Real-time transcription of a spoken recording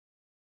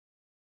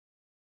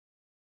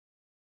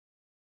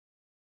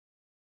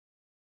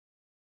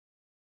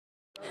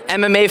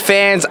MMA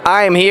fans,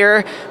 I am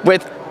here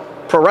with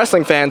pro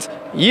wrestling fans.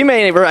 You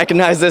may even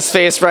recognize this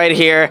face right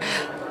here,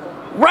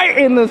 right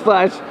in the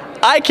flesh.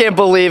 I can't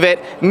believe it.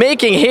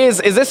 Making his,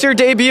 is this your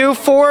debut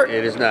for?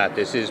 It is not.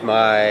 This is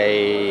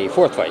my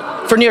fourth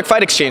fight. For New York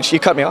Fight Exchange. You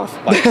cut me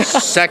off. My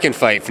second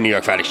fight for New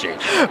York Fight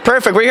Exchange.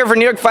 Perfect. We're here for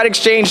New York Fight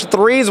Exchange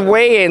 3's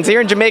weigh-ins here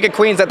in Jamaica,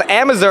 Queens at the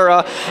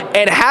Amazura.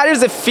 And how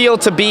does it feel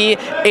to be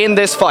in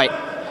this fight?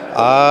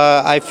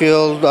 I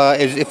feel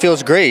it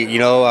feels great. You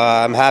know,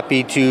 I'm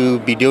happy to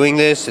be doing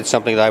this. It's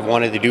something that I've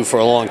wanted to do for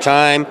a long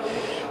time.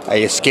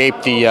 I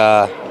escaped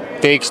the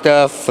fake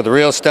stuff for the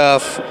real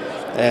stuff,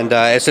 and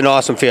it's an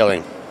awesome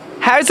feeling.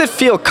 How does it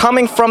feel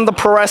coming from the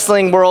pro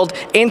wrestling world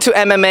into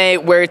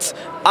MMA, where it's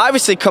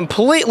obviously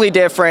completely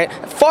different,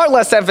 far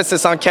less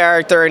emphasis on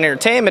character and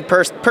entertainment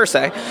per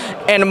se,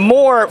 and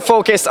more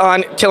focused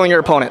on killing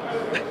your opponent?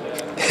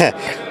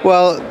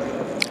 Well,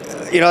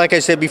 you know, like I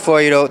said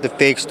before, you know, the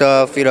fake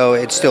stuff, you know,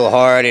 it's still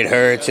hard, it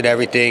hurts and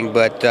everything,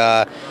 but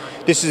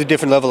this is a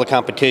different level of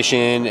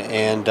competition,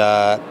 and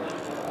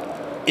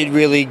it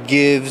really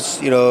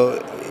gives, you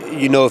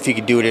know if you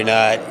can do it or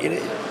not.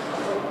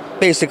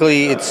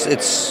 Basically,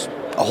 it's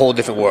a whole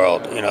different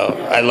world, you know.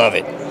 I love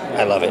it.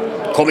 I love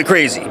it. Call me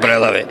crazy, but I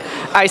love it.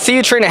 I see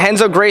you train at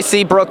Renzo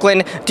Gracie,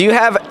 Brooklyn. Do you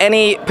have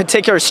any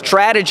particular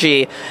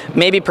strategy,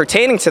 maybe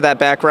pertaining to that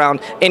background,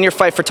 in your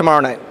fight for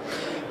tomorrow night?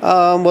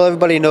 Well,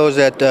 everybody knows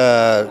that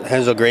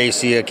Renzo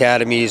Gracie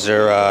academies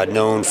are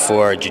known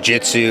for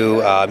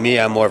jiu-jitsu. Me,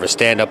 I'm more of a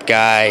stand-up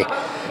guy,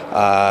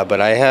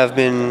 but I have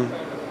been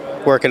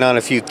working on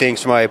a few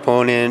things for my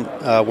opponent,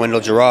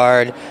 Wendell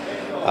Gerard.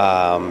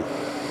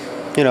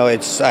 You know,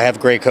 I have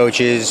great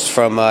coaches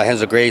from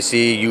Renzo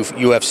Gracie,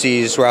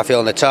 UFC's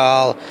Rafael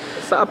Natal,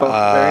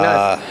 very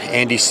nice.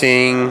 Andy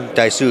Singh,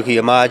 Daisuke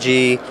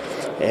Yamaji,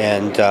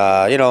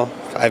 and you know,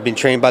 I've been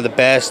trained by the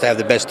best. I have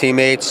the best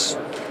teammates,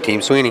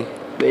 Team Sweeney.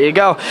 There you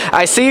go.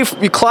 I see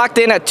you clocked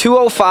in at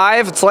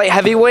 205. It's light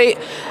heavyweight.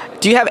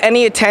 Do you have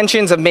any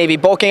intentions of maybe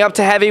bulking up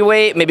to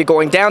heavyweight, maybe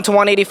going down to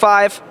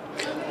 185?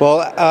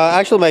 Well,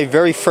 actually, my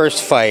very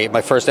first fight,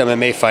 my first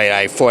MMA fight,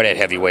 I fought at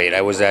heavyweight.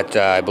 I was at,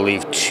 I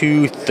believe,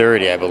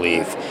 230, I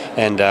believe.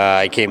 And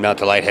I came down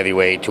to light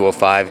heavyweight,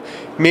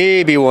 205.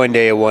 Maybe one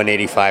day a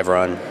 185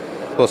 run.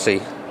 We'll see.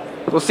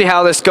 We'll see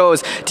how this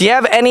goes. Do you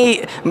have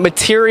any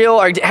material,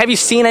 or have you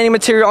seen any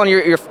material on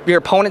your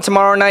opponent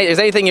tomorrow night? Is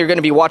there anything you're going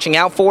to be watching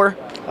out for?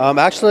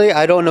 Actually,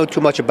 I don't know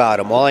too much about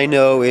him. All I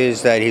know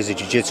is that he's a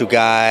jiu-jitsu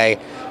guy.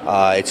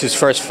 It's his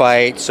first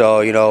fight,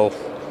 so, you know,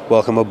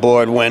 welcome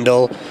aboard,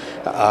 Wendell.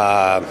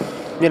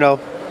 You know,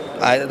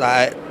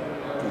 I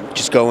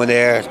just go in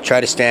there,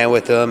 try to stand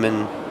with him,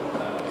 and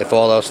if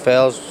all else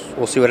fails,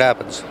 we'll see what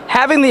happens.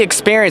 Having the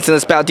experience in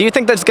this bout, do you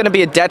think that's going to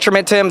be a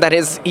detriment to him, that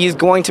he's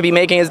going to be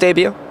making his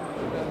debut?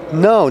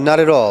 No, not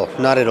at all.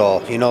 Not at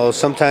all. You know,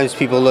 sometimes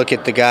people look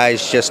at the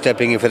guys just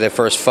stepping in for their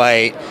first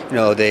fight. You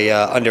know, they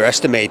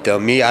underestimate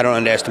them. Me, I don't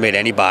underestimate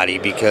anybody,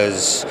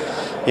 because,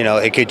 you know,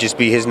 it could just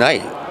be his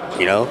night.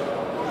 You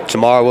know,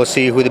 tomorrow we'll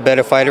see who the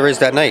better fighter is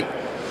that night.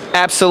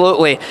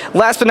 Absolutely.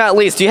 Last but not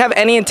least, do you have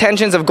any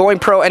intentions of going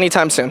pro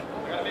anytime soon?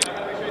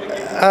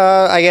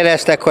 I get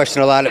asked that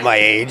question a lot at my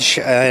age,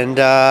 and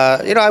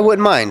you know, I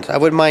wouldn't mind. I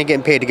wouldn't mind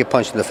getting paid to get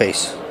punched in the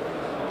face.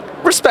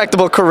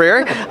 Respectable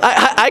career.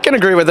 I can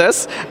agree with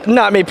this.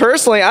 Not me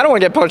personally. I don't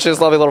want to get punched in his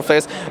lovely little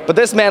face, but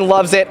this man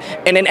loves it.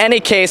 And in any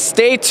case,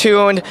 stay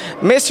tuned,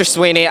 Mr.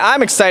 Sweeney.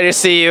 I'm excited to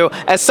see you.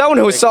 As someone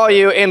who saw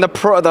you in the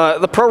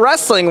pro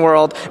wrestling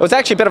world, it was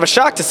actually a bit of a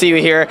shock to see you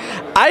here.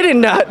 I did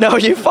not know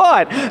you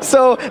fought,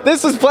 so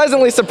this was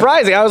pleasantly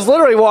surprising. I was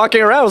literally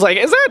walking around. I was like,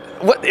 is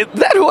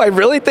that who I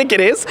really think it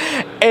is?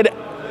 And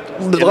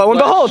lo and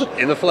behold,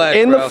 in the flesh,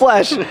 the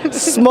flesh.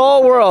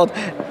 Small world.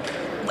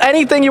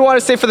 Anything you want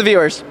to say for the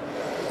viewers?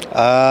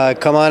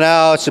 Come on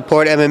out,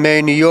 support MMA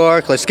in New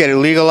York. Let's get it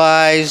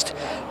legalized.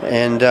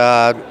 And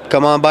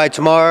come on by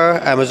tomorrow,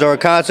 Amazura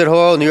Concert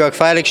Hall, New York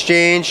Fight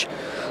Exchange.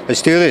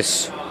 Let's do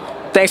this.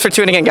 Thanks for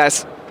tuning in,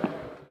 guys.